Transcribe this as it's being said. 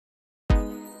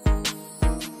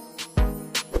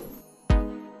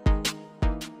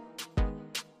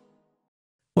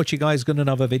What you guys got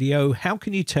another video. How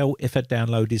can you tell if a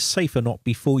download is safe or not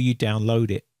before you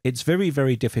download it? It's very,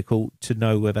 very difficult to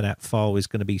know whether that file is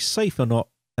going to be safe or not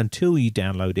until you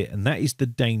download it. And that is the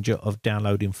danger of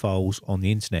downloading files on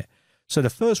the internet. So the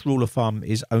first rule of thumb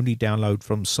is only download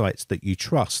from sites that you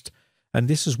trust. And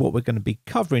this is what we're going to be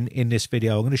covering in this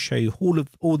video. I'm going to show you all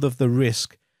of the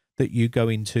risk that you go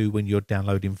into when you're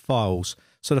downloading files.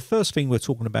 So the first thing we're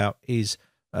talking about is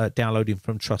downloading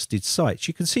from trusted sites.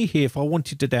 You can see here, if I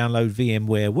wanted to download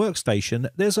VMware Workstation,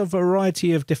 there's a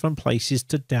variety of different places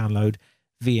to download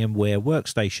VMware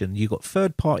Workstation. You've got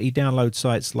third-party download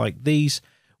sites like these,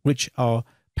 which are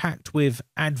packed with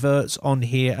adverts on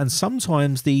here, and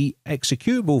sometimes the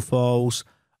executable files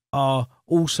are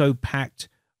also packed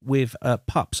with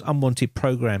PUPs, unwanted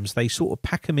programs. They sort of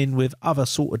pack them in with other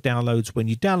sort of downloads. When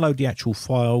you download the actual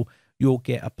file, you'll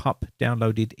get a PUP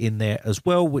downloaded in there as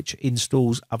well, which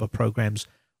installs other programs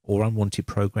or unwanted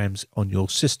programs on your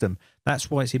system. That's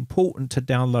why it's important to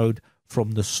download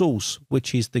from the source,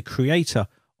 which is the creator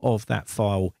of that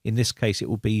file. In this case, it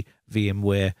will be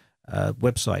VMware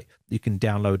website. You can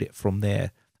download it from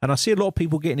there. And I see a lot of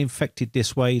people getting infected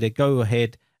this way. They go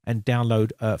ahead and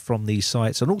download from these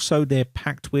sites, and also they're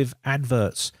packed with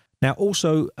adverts. Now,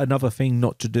 also another thing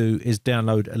not to do is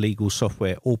download illegal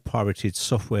software or pirated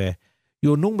software.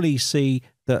 You'll normally see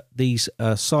that these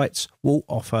sites will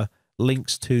offer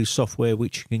links to software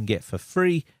which you can get for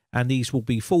free, and these will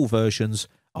be full versions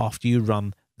after you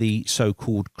run the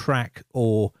so-called crack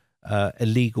or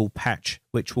illegal patch,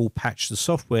 which will patch the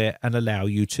software and allow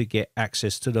you to get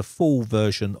access to the full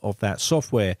version of that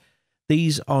software.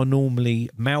 These are normally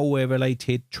malware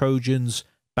related, Trojans,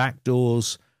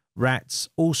 backdoors, rats,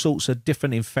 all sorts of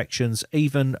different infections,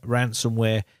 even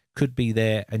ransomware could be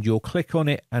there, and you'll click on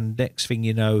it and next thing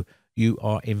you know, you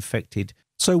are infected.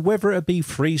 So whether it be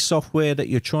free software that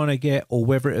you're trying to get or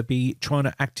whether it be trying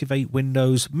to activate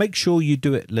Windows, make sure you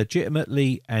do it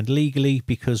legitimately and legally,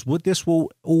 because this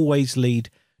will always lead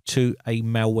to a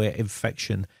malware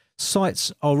infection.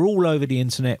 Sites are all over the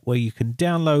internet where you can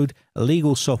download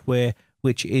illegal software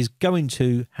which is going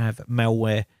to have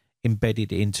malware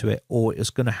embedded into it, or it's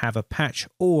going to have a patch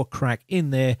or a crack in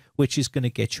there which is going to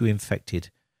get you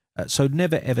infected. So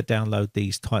never ever download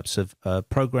these types of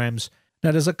programs.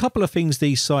 Now, there's a couple of things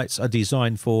these sites are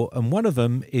designed for, and one of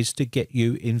them is to get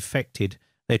you infected.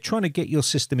 They're trying to get your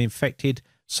system infected,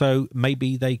 so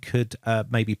maybe they could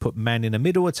maybe put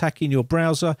man-in-the-middle attack in your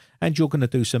browser, and you're going to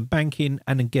do some banking,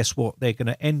 and then guess what? They're going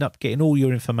to end up getting all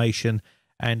your information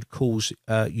and cause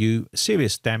you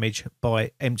serious damage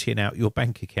by emptying out your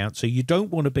bank account. So you don't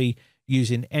want to be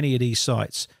using any of these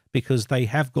sites because they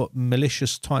have got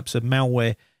malicious types of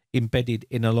malware embedded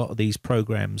in a lot of these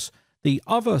programs. The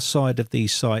other side of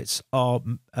these sites are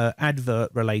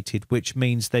advert related, which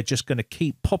means they're just going to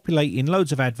keep populating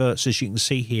loads of adverts. As you can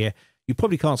see here, you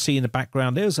probably can't see in the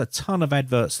background, there's a ton of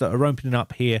adverts that are opening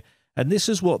up here, and this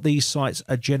is what these sites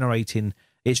are generating.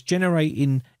 It's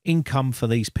generating income for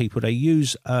these people. They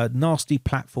use nasty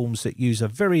platforms that use a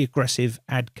very aggressive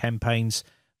ad campaigns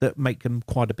that make them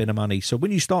quite a bit of money. So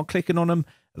when you start clicking on them,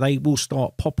 they will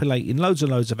start populating loads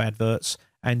and loads of adverts,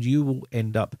 and you will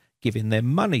end up giving them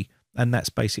money. And that's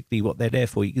basically what they're there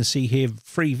for. You can see here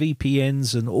free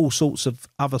VPNs and all sorts of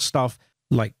other stuff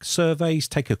like surveys.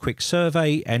 Take a quick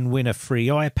survey and win a free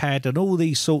iPad and all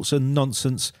these sorts of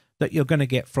nonsense that you're going to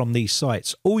get from these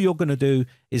sites. All you're going to do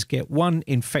is get one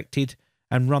infected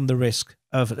and run the risk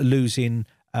of losing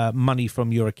money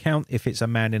from your account if it's a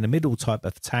man-in-the-middle type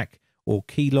of attack or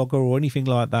keylogger or anything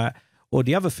like that. Or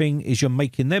the other thing is you're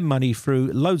making them money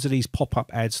through loads of these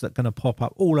pop-up ads that are going to pop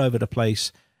up all over the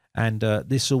place. And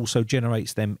this also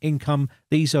generates them income.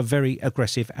 These are very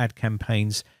aggressive ad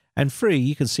campaigns. And free,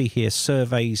 you can see here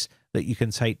surveys that you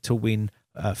can take to win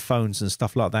phones and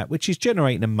stuff like that, which is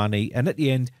generating them money. And at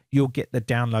the end, you'll get the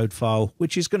download file,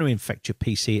 which is going to infect your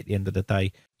PC at the end of the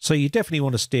day. So you definitely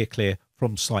want to steer clear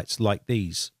from sites like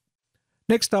these.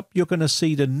 Next up, you're going to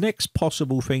see the next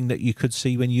possible thing that you could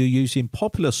see when you're using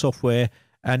popular software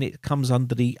and it comes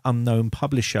under the unknown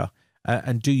publisher.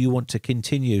 And do you want to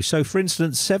continue? So, for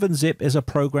instance, 7-Zip is a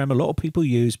program a lot of people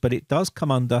use, but it does come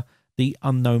under the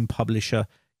unknown publisher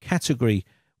category,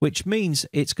 which means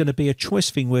it's going to be a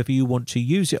choice thing whether you want to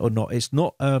use it or not. It's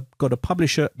not got a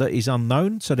publisher that is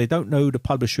unknown, so they don't know who the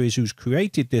publisher is who's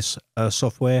created this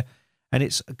software, and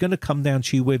it's going to come down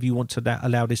to you whether you want to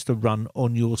allow this to run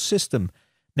on your system.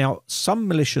 Now, some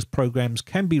malicious programs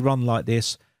can be run like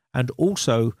this, and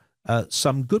also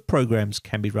some good programs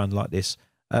can be run like this.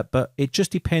 But it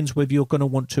just depends whether you're going to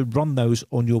want to run those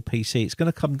on your PC. It's going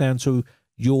to come down to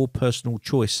your personal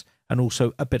choice and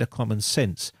also a bit of common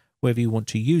sense. whether you want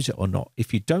to use it or not.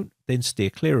 If you don't, then steer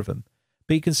clear of them.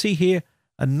 But you can see here,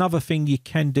 another thing you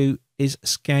can do is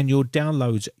scan your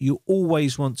downloads. You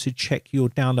always want to check your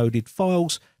downloaded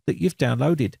files that you've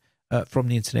downloaded from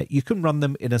the internet. You can run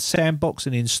them in a sandbox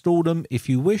and install them if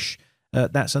you wish.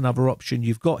 That's another option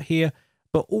you've got here.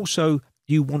 But also,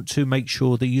 you want to make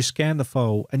sure that you scan the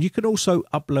file, and you can also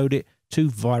upload it to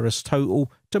VirusTotal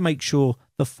to make sure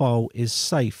the file is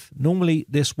safe. Normally,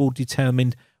 this will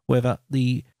determine whether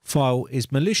the file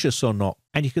is malicious or not.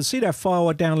 And you can see that file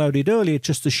I downloaded earlier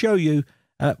just to show you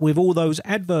with all those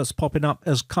adverts popping up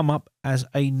has come up as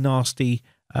a nasty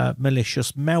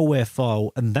malicious malware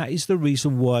file. And that is the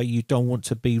reason why you don't want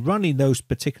to be running those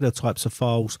particular types of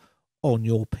files on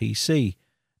your PC.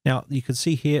 Now, you can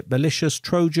see here malicious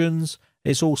Trojans.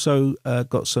 It's also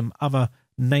got some other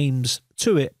names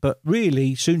to it, but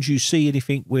really, as soon as you see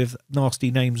anything with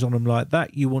nasty names on them like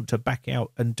that, you want to back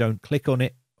out and don't click on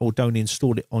it or don't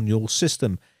install it on your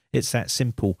system. It's that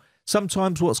simple.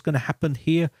 Sometimes what's going to happen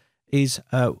here is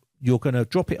you're going to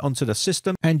drop it onto the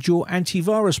system, and your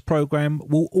antivirus program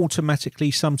will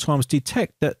automatically sometimes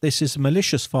detect that this is a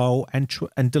malicious file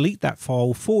and delete that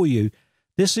file for you.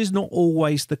 This is not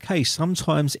always the case.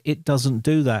 Sometimes it doesn't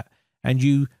do that, and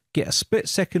you get a split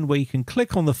second where you can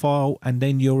click on the file and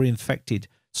then you're infected.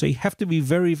 So you have to be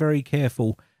very, very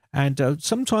careful. And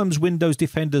sometimes Windows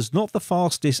Defender's not the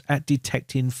fastest at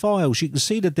detecting files. You can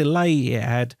see the delay it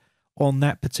had on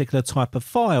that particular type of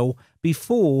file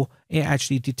before it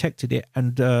actually detected it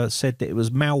and said that it was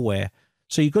malware.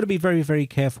 So you've got to be very, very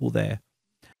careful there.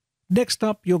 Next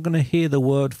up, you're going to hear the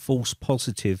word false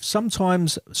positive.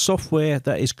 Sometimes software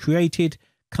that is created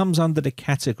comes under the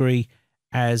category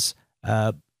as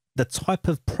the type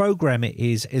of program it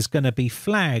is going to be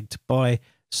flagged by,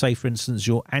 say, for instance,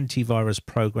 your antivirus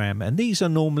program. And these are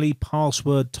normally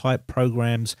password type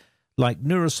programs like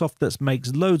Neurosoft that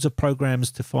makes loads of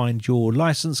programs to find your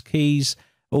license keys,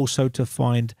 also to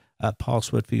find a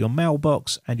password for your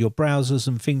mailbox and your browsers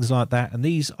and things like that. And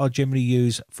these are generally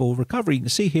used for recovery. You can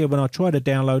see here when I try to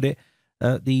download it,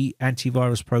 the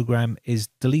antivirus program is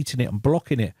deleting it and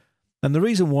blocking it. And the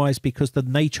reason why is because the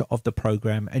nature of the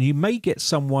program. And you may get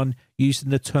someone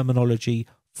using the terminology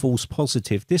false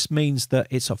positive. This means that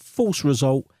it's a false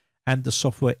result and the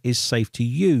software is safe to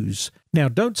use. Now,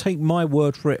 don't take my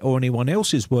word for it or anyone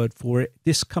else's word for it.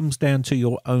 This comes down to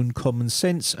your own common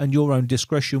sense and your own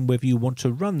discretion whether you want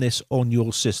to run this on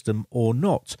your system or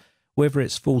not. Whether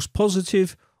it's false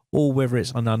positive or whether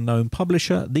it's an unknown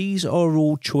publisher, these are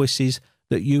all choices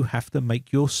that you have to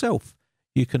make yourself.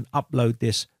 You can upload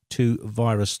this to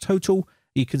VirusTotal.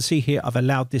 You can see here I've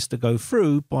allowed this to go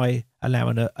through by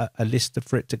allowing a list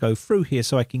for it to go through here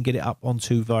so I can get it up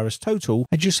onto VirusTotal.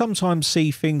 And you sometimes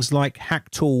see things like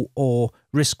Hacktool or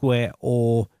Riskware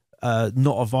or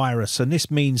not a virus, and this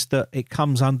means that it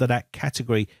comes under that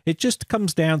category. It just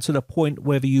comes down to the point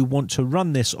whether you want to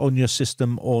run this on your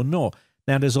system or not.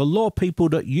 Now, there's a lot of people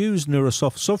that use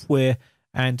Neurosoft software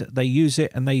and they use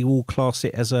it and they will class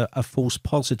it as a false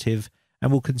positive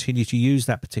and will continue to use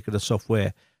that particular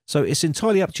software. So it's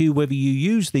entirely up to you whether you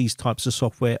use these types of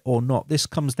software or not. This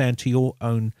comes down to your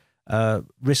own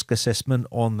risk assessment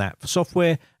on that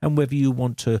software and whether you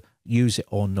want to use it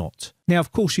or not. Now,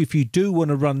 of course, if you do want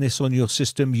to run this on your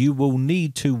system, you will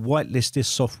need to whitelist this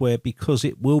software because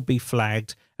it will be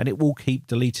flagged and it will keep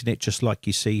deleting it just like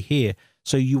you see here.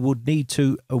 So you would need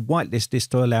to whitelist this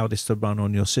to allow this to run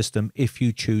on your system if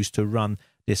you choose to run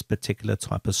this particular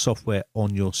type of software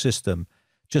on your system.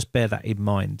 Just bear that in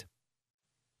mind.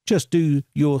 Just do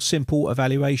your simple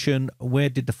evaluation. Where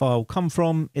did the file come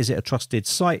from? Is it a trusted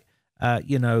site?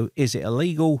 Is it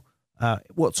illegal?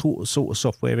 What sort of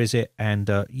software is it? And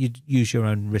you use your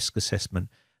own risk assessment.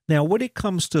 Now, when it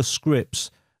comes to scripts,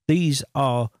 these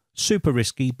are super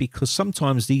risky because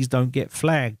sometimes these don't get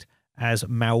flagged as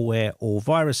malware or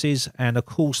viruses. And of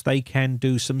course, they can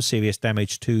do some serious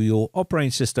damage to your operating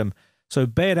system. So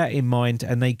bear that in mind,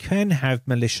 and they can have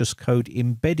malicious code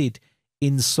embedded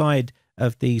inside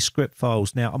of the script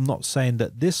files. Now, I'm not saying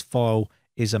that this file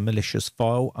is a malicious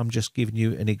file. I'm just giving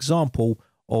you an example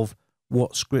of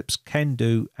what scripts can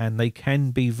do, and they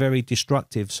can be very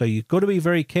destructive. So you've got to be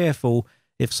very careful.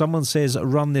 If someone says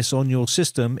run this on your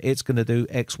system, it's going to do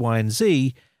X, Y, and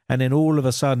Z, and then all of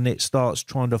a sudden it starts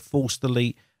trying to force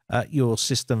delete your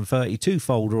system 32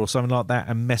 folder or something like that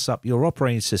and mess up your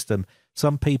operating system.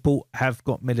 Some people have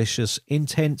got malicious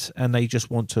intent and they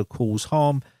just want to cause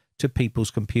harm to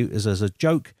people's computers as a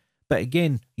joke. But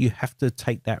again, you have to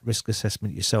take that risk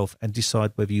assessment yourself and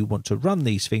decide whether you want to run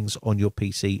these things on your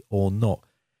PC or not.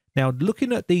 Now,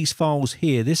 looking at these files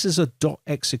here, this is a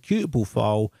 .executable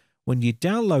file, when you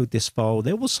download this file,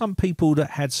 there were some people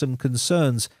that had some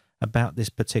concerns about this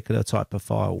particular type of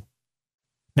file.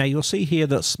 Now you'll see here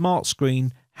that Smart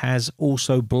Screen has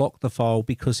also blocked the file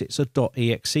because it's a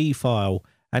 .exe file,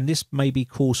 and this maybe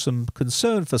cause some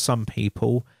concern for some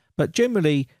people, but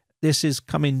generally this is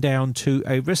coming down to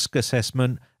a risk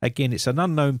assessment. Again, it's an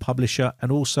unknown publisher,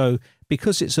 and also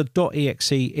because it's a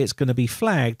 .exe, it's going to be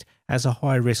flagged as a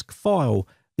high-risk file.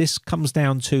 This comes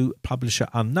down to publisher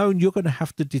unknown. You're going to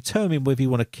have to determine whether you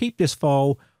want to keep this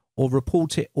file or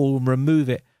report it or remove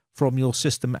it from your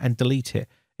system and delete it.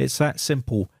 It's that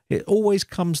simple. It always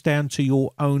comes down to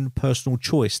your own personal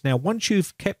choice. Now, once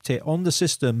you've kept it on the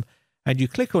system and you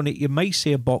click on it, you may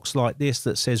see a box like this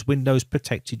that says Windows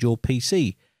protected your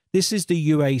PC. This is the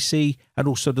UAC and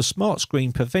also the Smart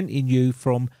Screen preventing you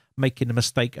from making a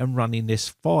mistake and running this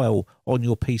file on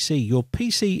your PC. Your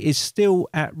PC is still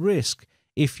at risk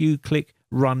if you click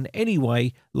Run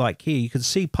Anyway, like here. You can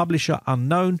see Publisher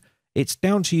Unknown. It's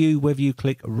down to you whether you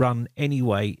click Run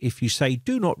Anyway. If you say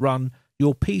Do Not Run,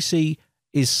 your PC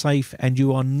is safe and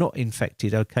you are not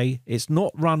infected, okay? It's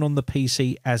not run on the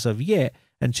PC as of yet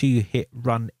until you hit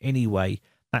Run Anyway.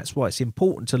 That's why it's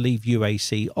important to leave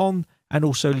UAC on and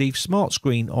also leave Smart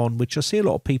Screen on, which I see a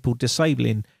lot of people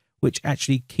disabling, which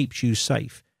actually keeps you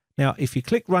safe. Now, if you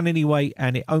click Run Anyway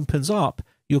and it opens up,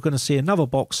 you're going to see another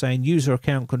box saying User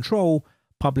Account Control,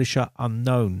 Publisher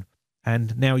Unknown.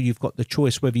 And now you've got the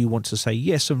choice whether you want to say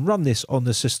yes and run this on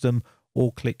the system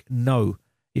or click no.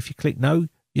 If you click no,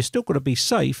 you're still going to be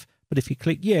safe, but if you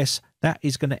click yes, that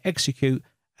is going to execute,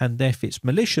 and if it's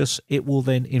malicious, it will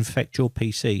then infect your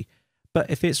PC. But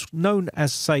if it's known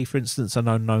as, say, for instance, an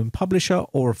unknown publisher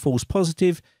or a false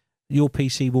positive, your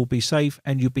PC will be safe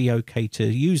and you'll be okay to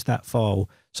use that file.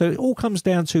 So it all comes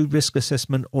down to risk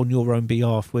assessment on your own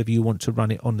behalf, whether you want to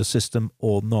run it on the system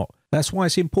or not. That's why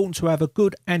it's important to have a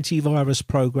good antivirus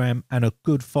program and a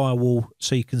good firewall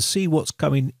so you can see what's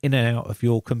going in and out of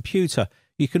your computer.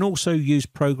 You can also use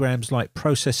programs like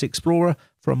Process Explorer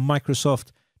from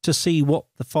Microsoft to see what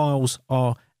the files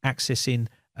are accessing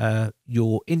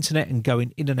your internet and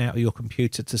going in and out of your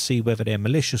computer to see whether they're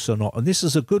malicious or not. And this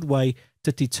is a good way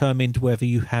to determine whether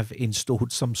you have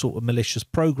installed some sort of malicious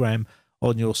program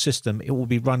on your system. It will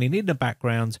be running in the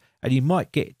background and you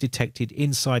might get detected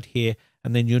inside here,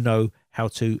 and then you know how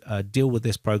to deal with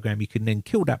this program. You can then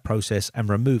kill that process and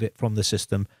remove it from the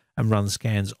system and run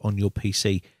scans on your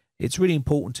PC. It's really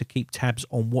important to keep tabs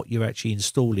on what you're actually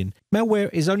installing.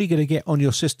 Malware is only going to get on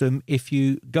your system if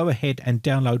you go ahead and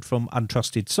download from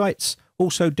untrusted sites,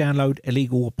 also download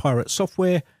illegal or pirate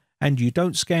software, and you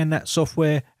don't scan that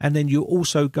software, and then you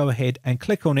also go ahead and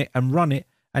click on it and run it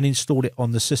and install it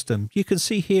on the system. You can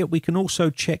see here we can also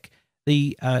check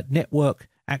the network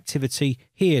activity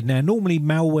here. Now, normally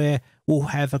malware will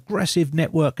have aggressive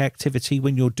network activity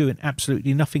when you're doing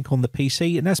absolutely nothing on the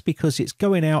PC, and that's because it's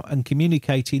going out and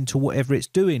communicating to whatever it's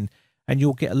doing, and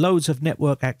you'll get loads of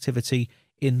network activity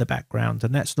in the background,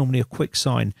 and that's normally a quick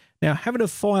sign. Now, having a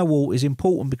firewall is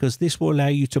important because this will allow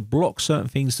you to block certain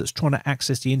things that's trying to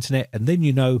access the internet, and then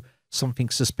you know something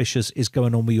suspicious is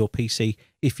going on with your PC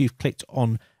if you've clicked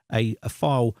on a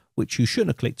file which you shouldn't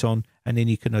have clicked on, and then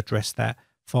you can address that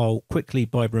file quickly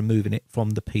by removing it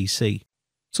from the PC.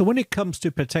 So when it comes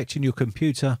to protecting your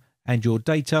computer and your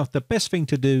data, the best thing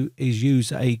to do is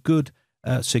use a good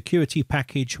security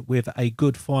package with a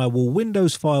good firewall.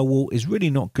 Windows firewall is really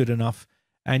not good enough,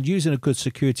 and using a good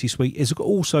security suite is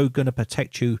also going to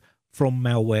protect you from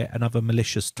malware and other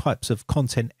malicious types of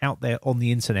content out there on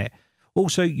the internet.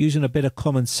 Also, using a bit of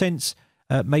common sense,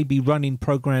 maybe running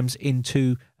programs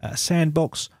into a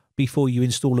sandbox before you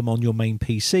install them on your main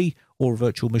PC or a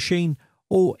virtual machine,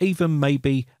 or even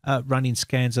maybe running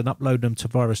scans and upload them to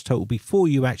VirusTotal before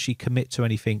you actually commit to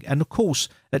anything. And of course,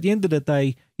 at the end of the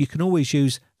day, you can always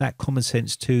use that common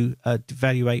sense to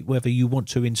evaluate whether you want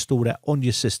to install that on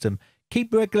your system.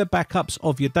 Keep regular backups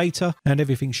of your data and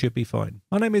everything should be fine.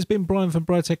 My name has been Brian from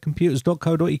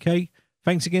briteccomputers.co.uk.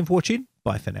 Thanks again for watching.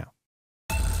 Bye for now.